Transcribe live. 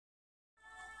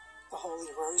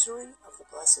Holy Rosary of the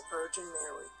Blessed Virgin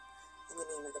Mary. In the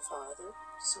name of the Father,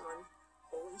 Son,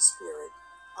 Holy Spirit.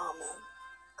 Amen.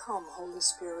 Come, Holy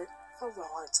Spirit, fill the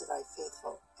hearts of thy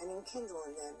faithful, and enkindle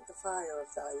in them the fire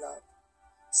of thy love.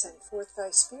 Send forth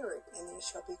thy Spirit, and they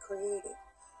shall be created,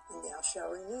 and thou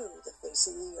shalt renew the face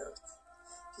of the earth.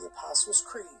 The Apostles'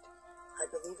 Creed. I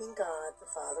believe in God, the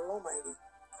Father Almighty,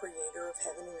 creator of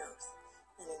heaven and earth,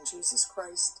 and in Jesus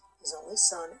Christ, his only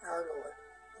Son, our Lord,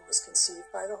 who was conceived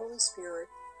by the Holy Spirit,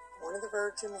 born of the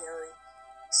Virgin Mary,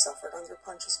 suffered under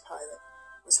Pontius Pilate,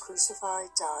 was crucified,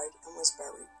 died, and was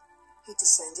buried. He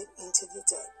descended into the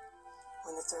dead.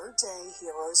 On the third day he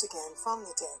arose again from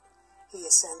the dead. He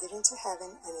ascended into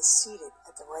heaven and is seated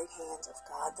at the right hand of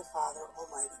God the Father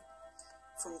Almighty.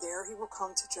 From there he will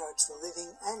come to judge the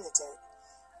living and the dead.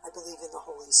 I believe in the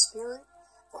Holy Spirit,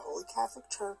 the Holy Catholic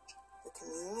Church, the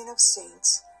communion of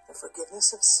saints, the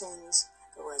forgiveness of sins,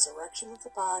 the resurrection of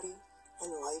the body,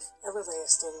 and life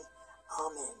everlasting.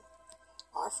 Amen.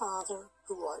 Our Father,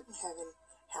 who art in heaven,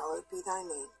 hallowed be thy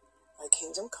name. Thy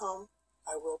kingdom come,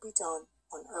 thy will be done,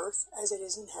 on earth as it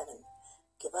is in heaven.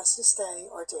 Give us this day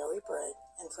our daily bread,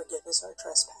 and forgive us our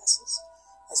trespasses,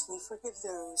 as we forgive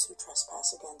those who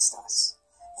trespass against us.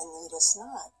 And lead us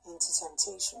not into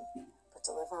temptation, but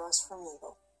deliver us from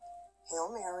evil.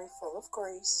 Hail Mary, full of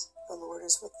grace, the Lord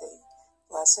is with thee.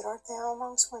 Blessed art thou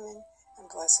amongst women, and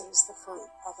blessed is the fruit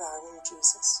of thy womb,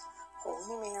 Jesus.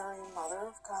 Holy Mary, Mother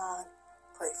of God,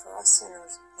 pray for us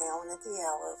sinners, now and at the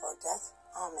hour of our death.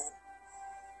 Amen.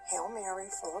 Hail Mary,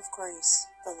 full of grace,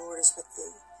 the Lord is with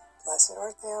thee. Blessed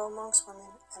art thou amongst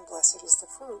women, and blessed is the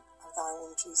fruit of thy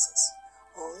womb, Jesus.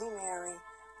 Holy Mary,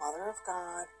 Mother of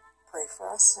God, pray for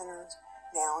us sinners,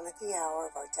 now and at the hour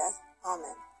of our death.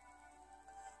 Amen.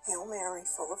 Hail Mary,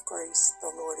 full of grace, the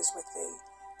Lord is with thee.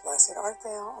 Blessed art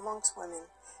thou amongst women,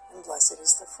 and blessed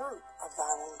is the fruit of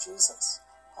thy womb, Jesus.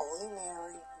 Holy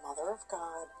Mary, Mother of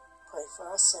God, pray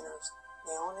for us sinners,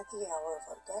 now and at the hour of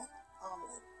our death.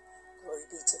 Amen. Glory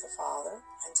be to the Father,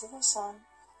 and to the Son,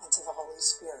 and to the Holy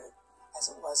Spirit, as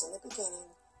it was in the beginning,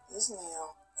 is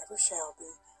now, ever shall be,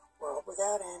 world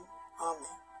without end.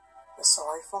 Amen. The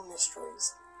Sorrowful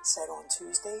Mysteries, said on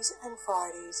Tuesdays and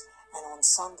Fridays, and on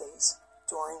Sundays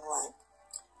during Lent.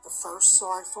 The first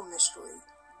sorrowful mystery,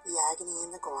 the agony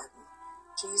in the garden.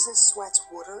 Jesus sweats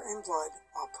water and blood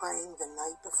while praying the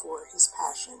night before his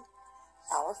passion.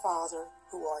 Our Father,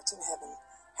 who art in heaven,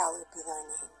 hallowed be thy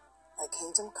name. Thy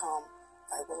kingdom come,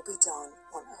 thy will be done,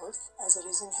 on earth as it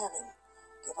is in heaven.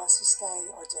 Give us this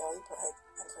day our daily bread,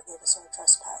 and forgive us our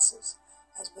trespasses,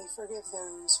 as we forgive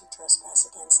those who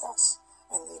trespass against us.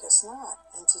 And lead us not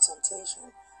into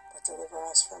temptation, but deliver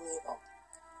us from evil.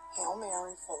 Hail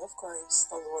Mary, full of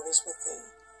grace, the Lord is with thee.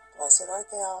 Blessed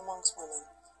art thou amongst women,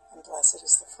 and blessed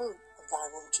is the fruit of thy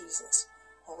womb, Jesus.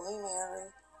 Holy Mary,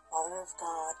 Mother of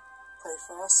God, pray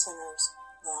for us sinners,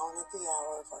 now and at the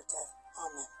hour of our death.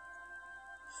 Amen.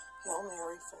 Hail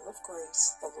Mary, full of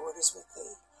grace, the Lord is with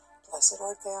thee. Blessed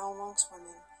art thou amongst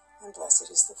women, and blessed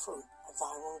is the fruit of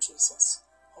thy womb, Jesus.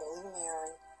 Holy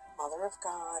Mary, Mother of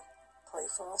God, pray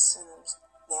for us sinners,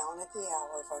 now and at the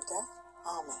hour of our death.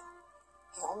 Amen.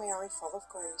 Hail Mary, full of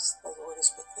grace, the Lord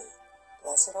is with thee.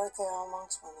 Blessed art thou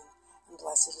amongst women, and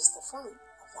blessed is the fruit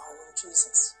of thy womb,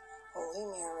 Jesus. Holy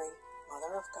Mary,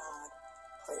 Mother of God,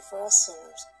 pray for us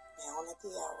sinners, now and at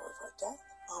the hour of our death.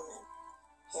 Amen.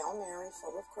 Hail Mary,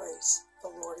 full of grace, the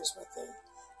Lord is with thee.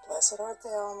 Blessed art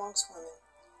thou amongst women,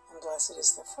 and blessed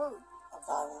is the fruit of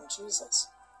thy womb, Jesus.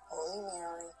 Holy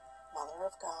Mary, Mother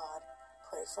of God,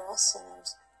 pray for us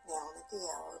sinners, now and at the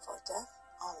hour of our death.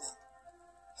 Amen.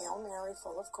 Hail Mary,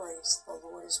 full of grace, the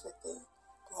Lord is with thee.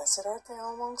 Blessed art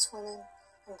thou amongst women,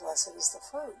 and blessed is the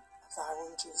fruit of thy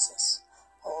womb, Jesus.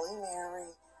 Holy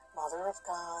Mary, Mother of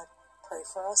God, pray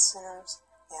for us sinners,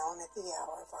 now and at the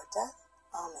hour of our death.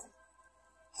 Amen.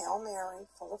 Hail Mary,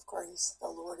 full of grace, the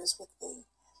Lord is with thee.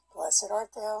 Blessed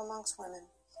art thou amongst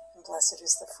women, and blessed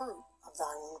is the fruit of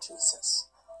thy womb, Jesus.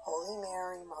 Holy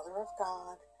Mary, Mother of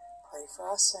God, pray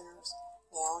for us sinners,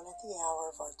 now and at the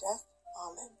hour of our death.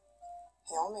 Amen.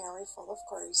 Hail Mary, full of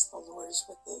grace, the Lord is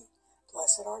with thee.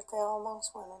 Blessed art thou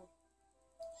amongst women,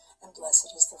 and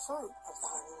blessed is the fruit of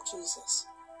thy womb, Jesus.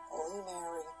 Holy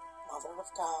Mary, Mother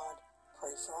of God,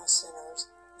 pray for us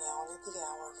sinners, now and at the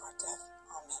hour of our death.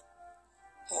 Amen.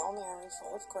 Hail Mary,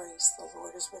 full of grace, the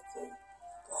Lord is with thee.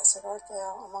 Blessed art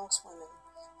thou amongst women,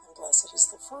 and blessed is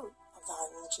the fruit of thy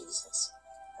womb, Jesus.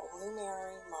 Holy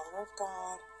Mary, Mother of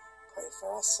God, pray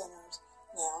for us sinners,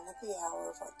 now and at the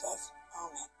hour of our death.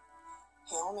 Amen.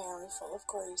 Hail Mary, full of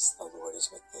grace, the Lord is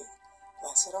with thee.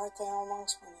 Blessed art thou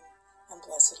amongst women, and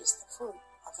blessed is the fruit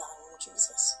of thy womb,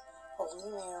 Jesus.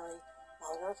 Holy Mary,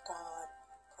 Mother of God,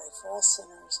 pray for us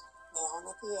sinners, now and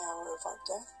at the hour of our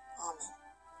death. Amen.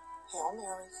 Hail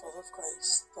Mary, full of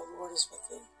grace, the Lord is with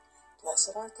thee.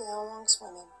 Blessed art thou amongst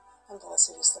women, and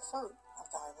blessed is the fruit of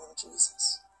thy womb,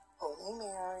 Jesus. Holy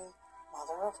Mary,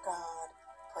 Mother of God,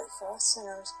 pray for us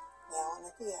sinners, now and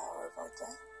at the hour of our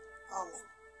death. Amen.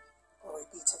 Glory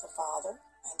be to the Father,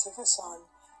 and to the Son,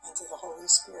 and to the Holy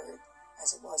Spirit,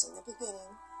 as it was in the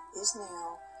beginning, is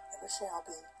now, ever shall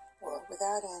be, world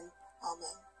without end.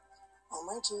 Amen. O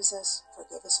my Jesus,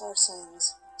 forgive us our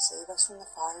sins, save us from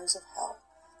the fires of hell,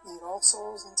 lead all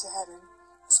souls into heaven,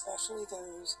 especially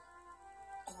those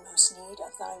in most need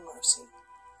of thy mercy.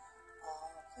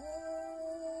 Ave,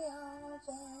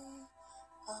 Ave,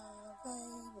 Ave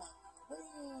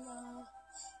Maria,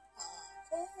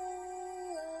 Ave,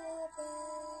 Ave,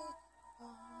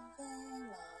 Ave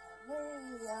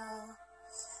Maria.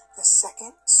 The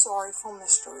second sorrowful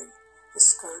mystery, the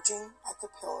scourging at the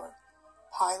pillar.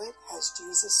 Pilate has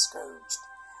Jesus scourged.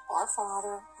 Our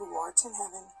Father, who art in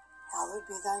heaven, hallowed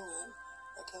be thy name.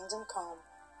 Thy kingdom come,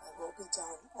 thy will be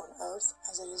done, on earth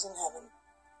as it is in heaven.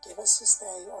 Give us this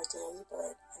day our daily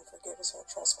bread, and forgive us our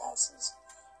trespasses,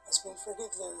 as we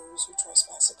forgive those who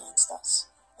trespass against us.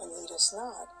 And lead us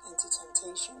not into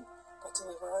temptation, but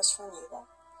deliver us from evil.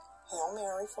 Hail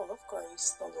Mary, full of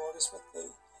grace, the Lord is with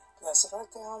thee. Blessed art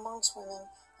thou amongst women,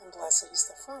 and blessed is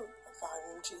the fruit of thy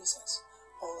womb, Jesus.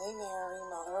 Holy Mary,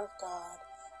 Mother of God,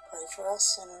 pray for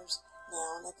us sinners,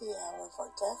 now and at the hour of our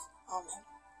death. Amen.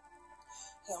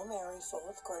 Hail Mary, full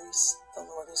of grace, the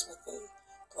Lord is with thee.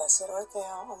 Blessed art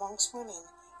thou amongst women,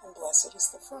 and blessed is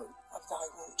the fruit of thy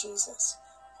womb, Jesus.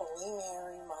 Holy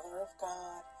Mary, Mother of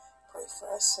God, pray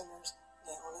for us sinners,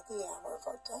 now and at the hour of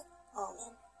our death.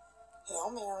 Amen.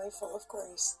 Hail Mary, full of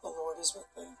grace, the Lord is with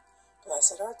thee.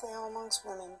 Blessed art thou amongst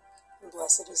women, and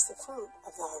blessed is the fruit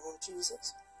of thy womb,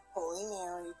 Jesus. Holy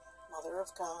Mary, Mother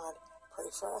of God, pray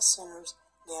for us sinners,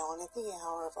 now and at the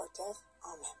hour of our death.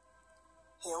 Amen.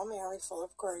 Hail Mary, full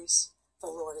of grace, the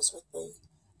Lord is with thee.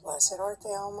 Blessed art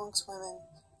thou amongst women,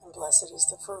 and blessed is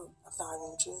the fruit of thy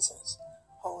womb, Jesus.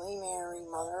 Holy Mary,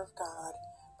 Mother of God,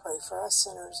 pray for us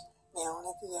sinners, now and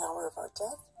at the hour of our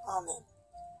death. Amen.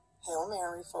 Hail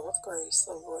Mary, full of grace,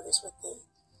 the Lord is with thee.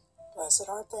 Blessed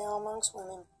art thou amongst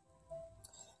women,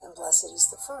 and blessed is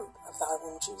the fruit of thy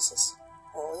womb, Jesus.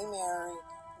 Holy Mary,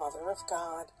 Mother of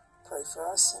God, pray for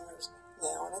us sinners,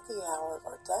 now and at the hour of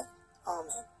our death.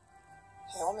 Amen.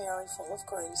 Hail Mary, full of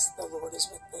grace, the Lord is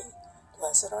with thee.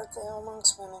 Blessed art thou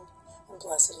amongst women, and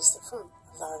blessed is the fruit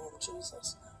of thy womb,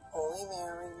 Jesus. Holy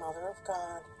Mary, Mother of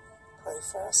God, pray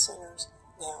for us sinners,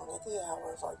 now and at the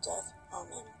hour of our death.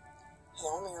 Amen.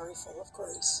 Hail Mary, full of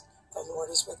grace, the Lord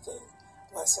is with thee.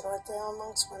 Blessed art thou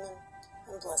amongst women,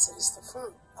 and blessed is the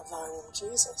fruit of thy womb,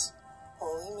 Jesus.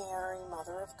 Holy Mary,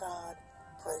 Mother of God,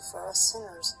 pray for us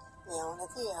sinners, now and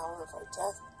at the hour of our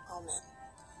death. Amen.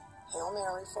 Hail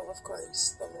Mary, full of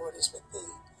grace, the Lord is with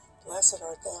thee. Blessed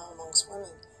art thou amongst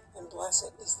women, and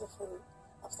blessed is the fruit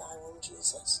of thy womb,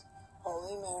 Jesus.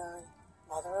 Holy Mary,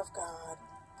 Mother of God,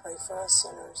 pray for us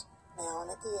sinners, now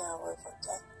and at the hour of our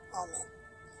death. Amen.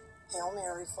 Hail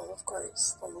Mary, full of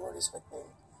grace, the Lord is with thee.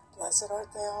 Blessed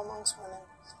art thou amongst women,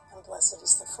 and blessed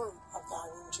is the fruit of thy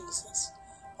womb, Jesus.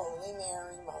 Holy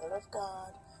Mary, Mother of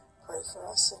God, pray for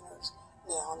us sinners,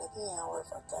 now and at the hour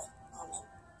of our death. Amen.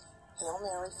 Hail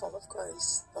Mary, full of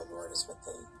grace, the Lord is with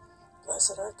thee.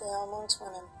 Blessed art thou amongst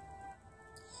women,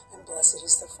 and blessed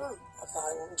is the fruit of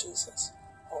thy womb, Jesus.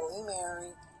 Holy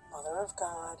Mary, Mother of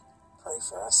God, pray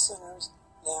for us sinners,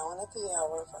 now and at the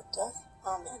hour of our death.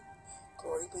 Amen.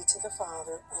 Glory be to the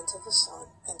Father, and to the Son,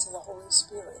 and to the Holy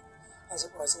Spirit, as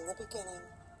it was in the beginning,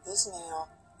 is now,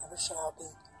 ever shall be,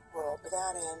 world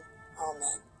without end.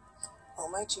 Amen. O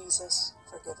my Jesus,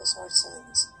 forgive us our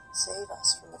sins, save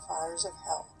us from the fires of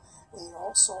hell, lead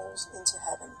all souls into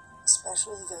heaven,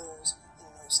 especially those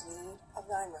in most need of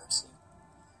thy mercy.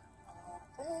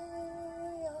 Ave,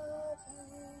 Ave,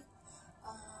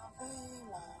 Ave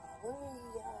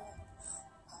Maria,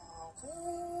 Ave,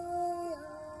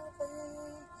 Ave,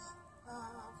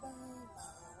 Ave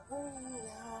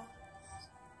Maria.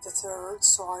 The third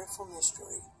sorrowful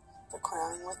mystery, the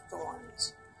crowning with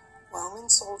thorns. Roman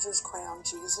soldiers crowned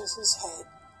Jesus' head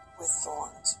with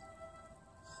thorns.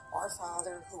 Our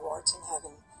Father, who art in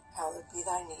heaven, hallowed be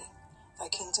thy name. Thy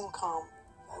kingdom come,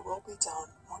 thy will be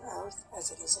done, on earth as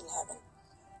it is in heaven.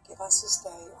 Give us this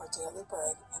day our daily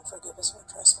bread, and forgive us our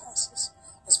trespasses,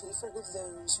 as we forgive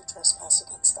those who trespass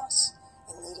against us.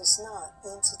 And lead us not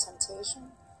into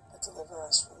temptation, but deliver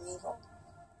us from evil.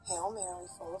 Hail Mary,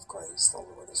 full of grace, the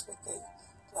Lord is with thee.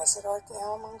 Blessed art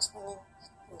thou amongst women,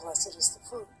 and blessed is the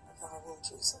fruit of thy womb,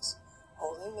 Jesus.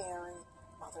 Holy Mary,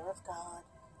 Mother of God,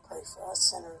 pray for us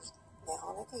sinners,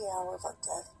 now and at the hour of our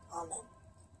death. Amen.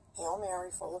 Hail Mary,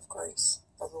 full of grace,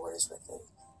 the Lord is with thee.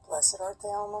 Blessed art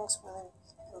thou amongst women,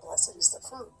 and blessed is the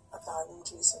fruit of thy womb,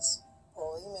 Jesus.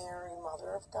 Holy Mary,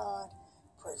 Mother of God,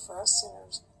 pray for us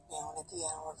sinners, now and at the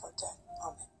hour of our death.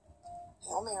 Amen.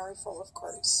 Hail Mary, full of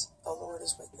grace, the Lord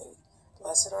is with thee.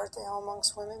 Blessed art thou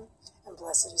amongst women, and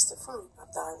blessed is the fruit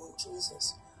of thy womb,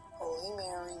 Jesus. Holy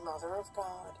Mary, Mother of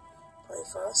God, pray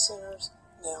for us sinners,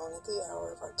 now and at the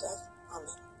hour of our death.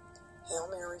 Amen. Hail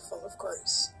Mary, full of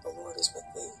grace, the Lord is with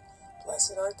thee.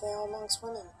 Blessed art thou amongst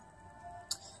women,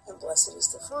 and blessed is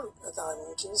the fruit of thy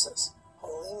womb, Jesus.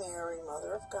 Holy Mary,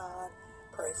 Mother of God,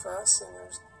 pray for us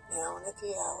sinners, now and at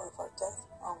the hour of our death.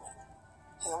 Amen.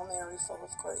 Hail Mary, full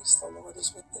of grace, the Lord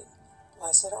is with thee.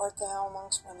 Blessed art thou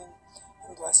amongst women,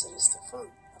 and blessed is the fruit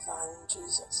of thy womb,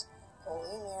 Jesus.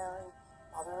 Holy Mary,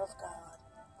 Mother of God,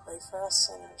 pray for us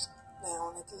sinners, now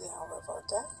and at the hour of our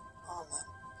death. Amen.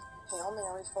 Hail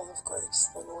Mary, full of grace,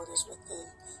 the Lord is with thee.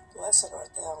 Blessed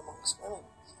art thou amongst women,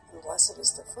 and blessed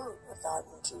is the fruit of thy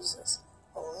womb, Jesus.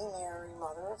 Holy Mary,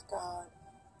 Mother of God,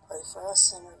 pray for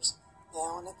us sinners,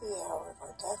 now and at the hour of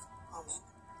our death. Amen.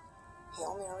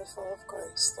 Hail Mary, full of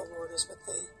grace, the Lord is with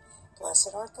thee.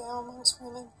 Blessed art thou amongst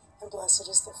women, and blessed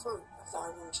is the fruit of thy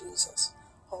womb, Jesus.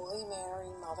 Holy Mary,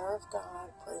 Mother of God,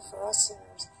 pray for us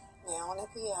sinners, now and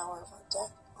at the hour of our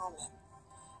death. Amen.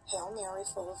 Hail Mary,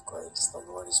 full of grace, the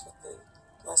Lord is with thee.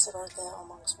 Blessed art thou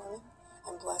amongst women,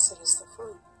 and blessed is the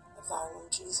fruit of thy womb,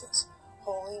 Jesus.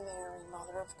 Holy Mary,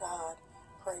 Mother of God,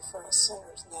 pray for us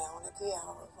sinners, now and at the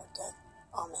hour of our death.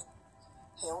 Amen.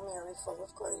 Hail Mary, full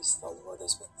of grace, the Lord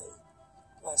is with thee.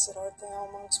 Blessed art thou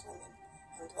amongst women,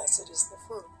 and blessed is the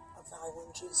fruit of thy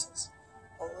womb, Jesus.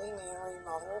 Holy Mary,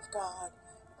 Mother of God,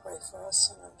 pray for us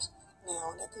sinners,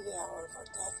 now and at the hour of our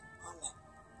death. Amen.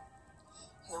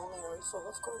 Hail Mary, full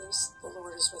of grace, the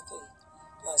Lord is with thee.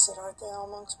 Blessed art thou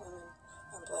amongst women,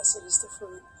 and blessed is the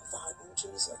fruit of thy womb,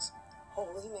 Jesus.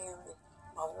 Holy Mary,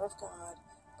 Mother of God,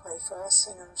 pray for us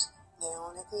sinners, now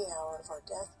and at the hour of our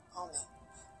death. Amen.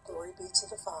 Glory be to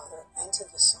the Father, and to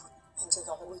the Son, and to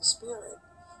the Holy Spirit,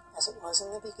 as it was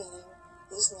in the beginning,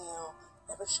 is now,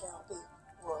 ever shall be,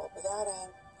 world without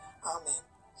end. Amen.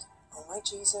 O my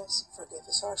Jesus, forgive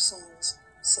us our sins,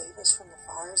 save us from the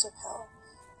fires of hell,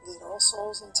 lead all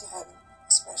souls into heaven,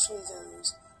 especially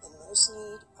those in most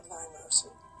need of thy mercy.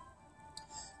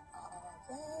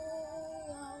 Ave,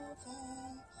 Ave,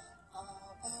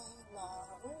 Ave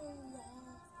Maria.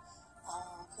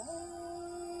 Ave,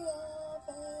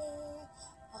 Ave,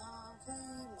 Ave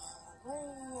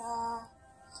Maria.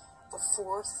 The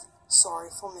fourth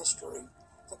sorrowful mystery,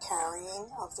 the carrying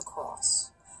of the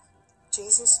cross.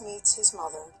 Jesus meets his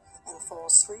mother and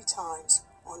falls 3 times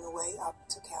on the way up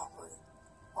to Calvary.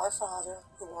 Our Father,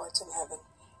 who art in heaven,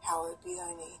 hallowed be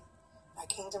thy name. Thy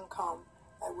kingdom come,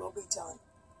 thy will be done,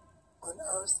 on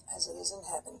earth as it is in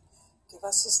heaven. Give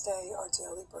us this day our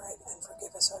daily bread, and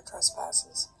forgive us our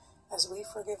trespasses, as we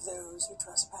forgive those who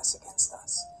trespass against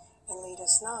us. And lead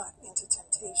us not into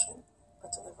temptation,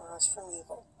 but deliver us from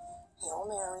evil. Hail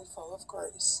Mary, full of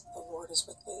grace, the Lord is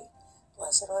with thee.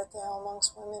 Blessed art thou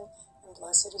amongst women, and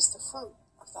blessed is the fruit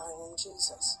of thy womb,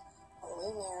 Jesus.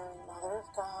 Holy Mary, Mother of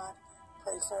God,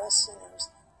 pray for us sinners,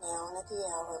 now and at the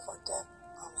hour of our death.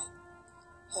 Amen.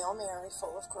 Hail Mary,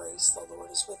 full of grace, the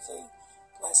Lord is with thee.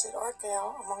 Blessed art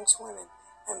thou amongst women,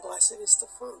 and blessed is the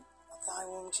fruit of thy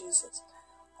womb, Jesus.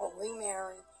 Holy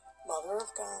Mary, Mother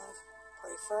of God,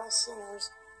 pray for us sinners,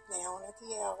 now and at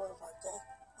the hour of our death.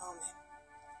 Amen.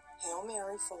 Hail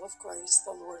Mary, full of grace,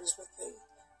 the Lord is with thee.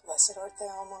 Blessed art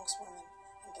thou amongst women,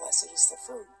 and blessed is the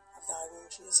fruit of thy womb,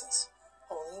 Jesus.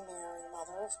 Holy Mary,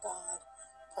 Mother of God,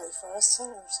 pray for us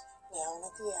sinners, now and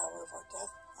at the hour of our death.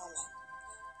 Amen.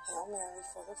 Hail Mary,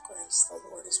 full of grace, the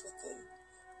Lord is with thee.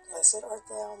 Blessed art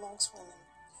thou amongst women,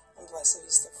 and blessed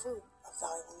is the fruit of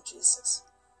thy womb, Jesus.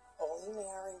 Holy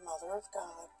Mary, Mother of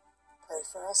God, pray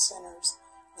for us sinners,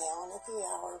 now and at the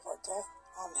hour of our death.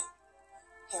 Amen.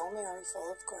 Hail Mary,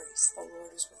 full of grace, the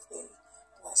Lord is with thee.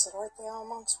 Blessed art thou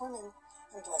amongst women,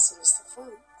 and blessed is the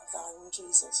fruit of thy womb,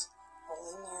 Jesus.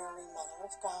 Holy Mary, Mother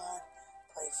of God,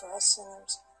 pray for us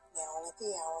sinners, now and at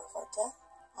the hour of our death.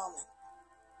 Amen.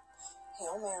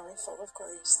 Hail Mary, full of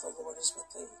grace, the Lord is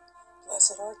with thee.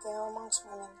 Blessed art thou amongst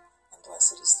women, and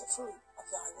blessed is the fruit of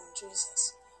thy womb,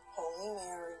 Jesus. Holy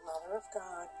Mary, Mother of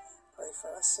God, pray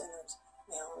for us sinners,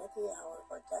 now and at the hour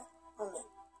of our death. Amen.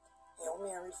 Hail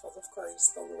Mary, full of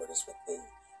grace, the Lord is with thee.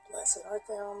 Blessed art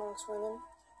thou amongst women,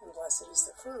 and blessed is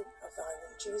the fruit of thy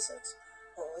womb, Jesus.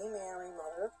 Holy Mary,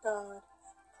 Mother of God,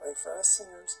 pray for us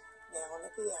sinners, now and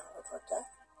at the hour of our death.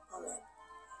 Amen.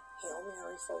 Hail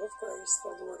Mary, full of grace,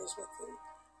 the Lord is with thee.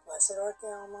 Blessed art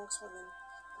thou amongst women,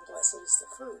 and blessed is the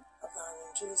fruit of thy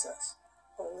womb, Jesus.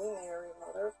 Holy Mary,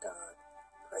 Mother of God,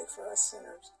 pray for us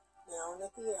sinners, now and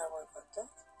at the hour of our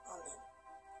death. Amen.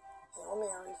 Hail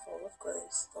Mary, full of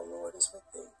grace, the Lord is with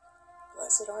thee.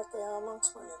 Blessed art thou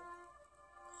amongst women,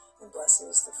 and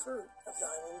blessed is the fruit of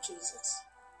thy womb, Jesus.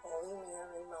 Holy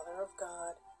Mary, Mother of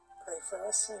God, pray for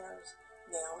us sinners,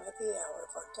 now and at the hour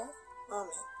of our death.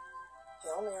 Amen.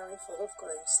 Hail Mary, full of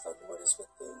grace, the Lord is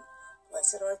with thee.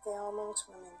 Blessed art thou amongst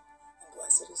women, and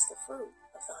blessed is the fruit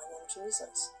of thy womb,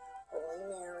 Jesus. Holy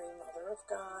Mary, Mother of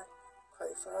God,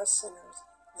 pray for us sinners,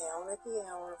 now and at the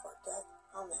hour of our death.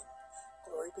 Amen.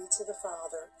 Glory be to the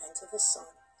Father, and to the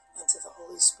Son, and to the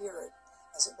Holy Spirit,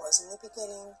 as it was in the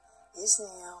beginning, is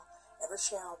now, ever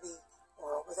shall be,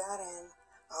 world without end.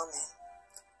 Amen.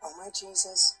 O my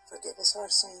Jesus, forgive us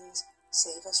our sins,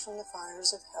 save us from the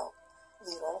fires of hell,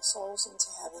 lead all souls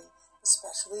into heaven,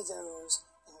 especially those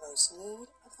in most need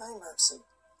of thy mercy.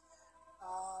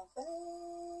 Ave,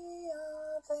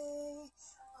 Ave,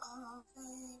 Ave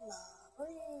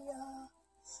Maria.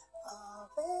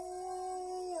 Ave,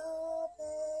 Ave,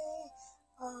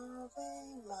 Ave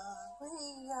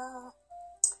Maria.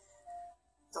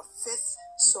 The fifth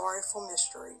sorrowful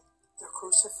mystery, the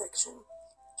Crucifixion.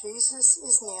 Jesus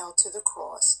is nailed to the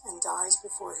cross and dies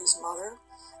before his mother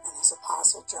and his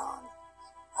apostle John.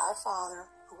 Our Father,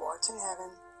 who art in heaven,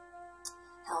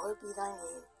 hallowed be thy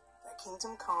name. Thy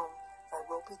kingdom come, thy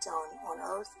will be done on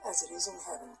earth as it is in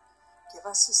heaven. Give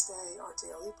us this day our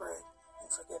daily bread,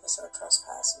 and forgive us our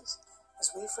trespasses,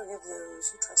 as we forgive those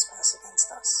who trespass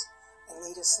against us. And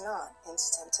lead us not into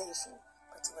temptation,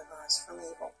 but deliver us from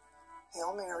evil.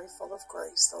 Hail Mary, full of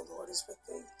grace, the Lord is with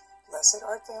thee. Blessed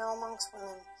art thou amongst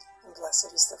women, and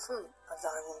blessed is the fruit of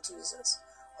thy womb, Jesus.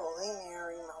 Holy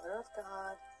Mary, Mother of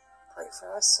God, pray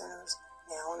for us sinners,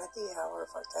 now and at the hour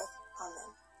of our death.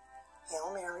 Amen.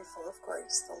 Hail Mary, full of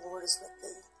grace, the Lord is with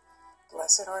thee.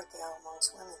 Blessed art thou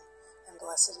amongst women, and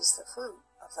blessed is the fruit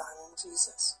of thy womb,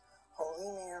 Jesus. Holy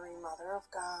Mary, Mother of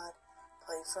God,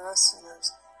 pray for us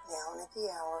sinners, now and at the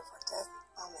hour of our death.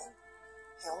 Amen.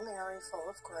 Hail Mary, full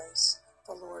of grace,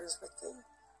 the Lord is with thee.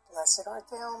 Blessed art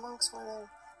thou amongst women,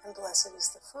 and blessed is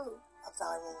the fruit of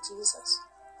thy womb, Jesus.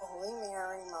 Holy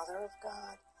Mary, Mother of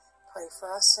God, pray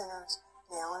for us sinners,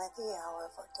 now and at the hour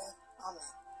of our death.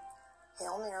 Amen.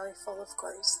 Hail Mary, full of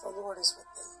grace, the Lord is with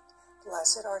thee.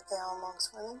 Blessed art thou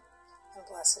amongst women, and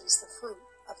blessed is the fruit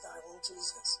of thy womb,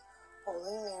 Jesus.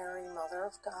 Holy Mary, Mother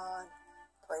of God,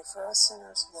 pray for us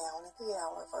sinners, now and at the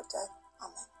hour of our death.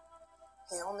 Amen.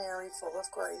 Hail Mary, full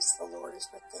of grace, the Lord is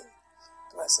with thee.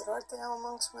 Blessed art thou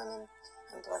amongst women,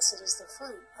 and blessed is the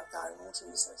fruit of thy womb,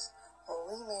 Jesus.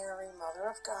 Holy Mary, Mother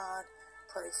of God,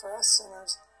 pray for us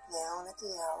sinners, now and at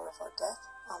the hour of our death.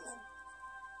 Amen.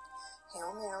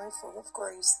 Hail Mary, full of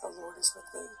grace, the Lord is with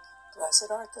thee.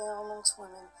 Blessed art thou amongst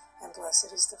women, and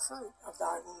blessed is the fruit of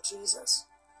thy womb, Jesus.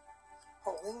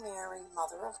 Holy Mary,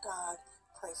 Mother of God,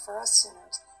 pray for us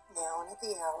sinners, now and at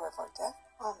the hour of our death.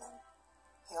 Amen.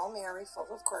 Hail Mary,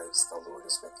 full of grace, the Lord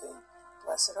is with thee.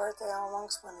 Blessed art thou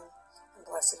amongst women, and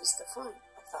blessed is the fruit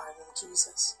of thy womb,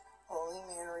 Jesus. Holy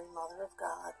Mary, Mother of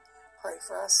God, pray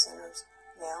for us sinners,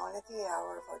 now and at the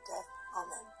hour of our death.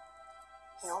 Amen.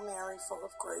 Hail Mary, full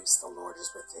of grace, the Lord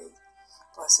is with thee.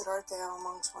 Blessed art thou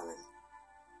amongst women,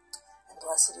 and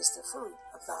blessed is the fruit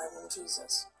of thy womb,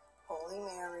 Jesus. Holy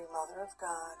Mary, Mother of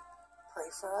God, pray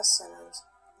for us sinners,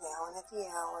 now and at the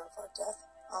hour of our death.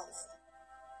 Amen.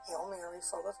 Hail Mary,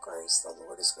 full of grace, the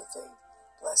Lord is with thee.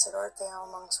 Blessed art thou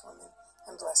amongst women,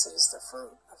 and blessed is the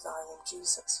fruit of thy womb,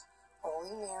 Jesus.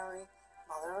 Holy Mary,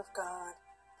 Mother of God,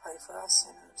 pray for us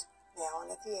sinners, now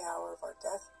and at the hour of our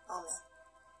death. Amen.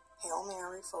 Hail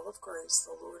Mary, full of grace,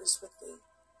 the Lord is with thee.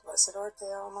 Blessed art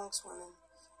thou amongst women,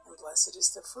 and blessed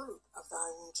is the fruit of thy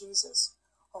womb, Jesus.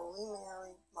 Holy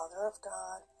Mary, Mother of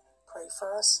God, pray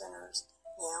for us sinners,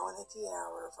 now and at the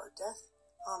hour of our death.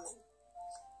 Amen.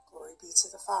 Glory be to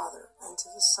the Father, and to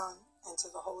the Son, and to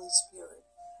the Holy Spirit,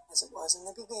 as it was in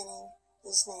the beginning,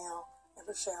 is now,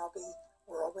 ever shall be,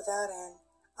 world without end.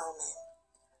 Amen.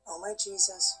 O my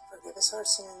Jesus, forgive us our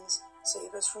sins,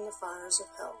 save us from the fires of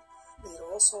hell, lead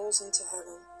all souls into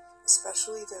heaven,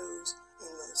 especially those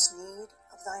in most need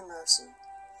of thy mercy.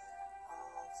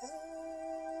 Ave,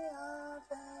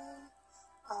 Ave,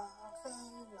 Ave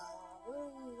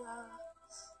Maria.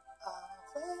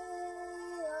 Ave,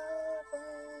 Ave,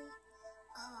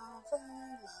 Ave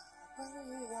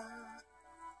Maria.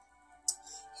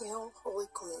 Hail, Holy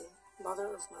Queen,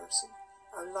 Mother of Mercy,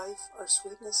 our life, our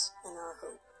sweetness, and our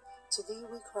hope. To thee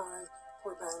we cry,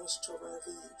 poor banished children of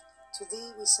Eve. To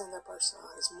thee we send up our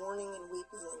sighs, mourning and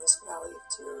weeping in this valley of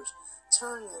tears.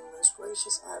 Turn then, most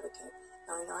gracious Advocate,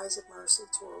 thine eyes of mercy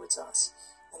towards us,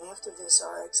 and after this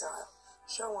our exile,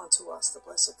 show unto us the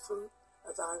blessed fruit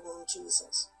of thy womb,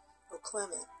 Jesus. O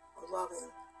clement, O loving,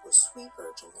 O sweet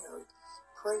Virgin Mary,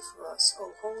 pray for us,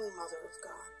 O Holy Mother of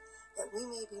God, that we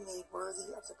may be made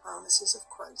worthy of the promises of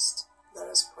Christ. Let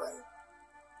us pray.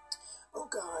 O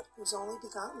God, whose only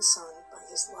begotten Son, by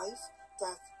his life,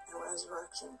 death, and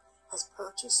resurrection, has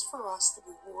purchased for us the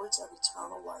rewards of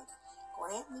eternal life,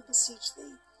 grant, we beseech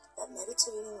thee, that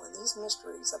meditating on these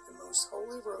mysteries of the most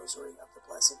holy Rosary of the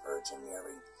Blessed Virgin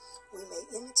Mary, we may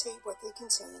imitate what they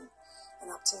contain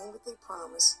and obtain what they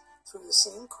promise, through the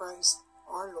same Christ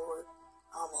our Lord.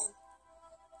 Amen.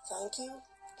 Thank you,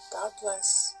 God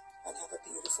bless, and have a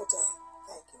beautiful day.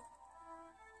 Thank you.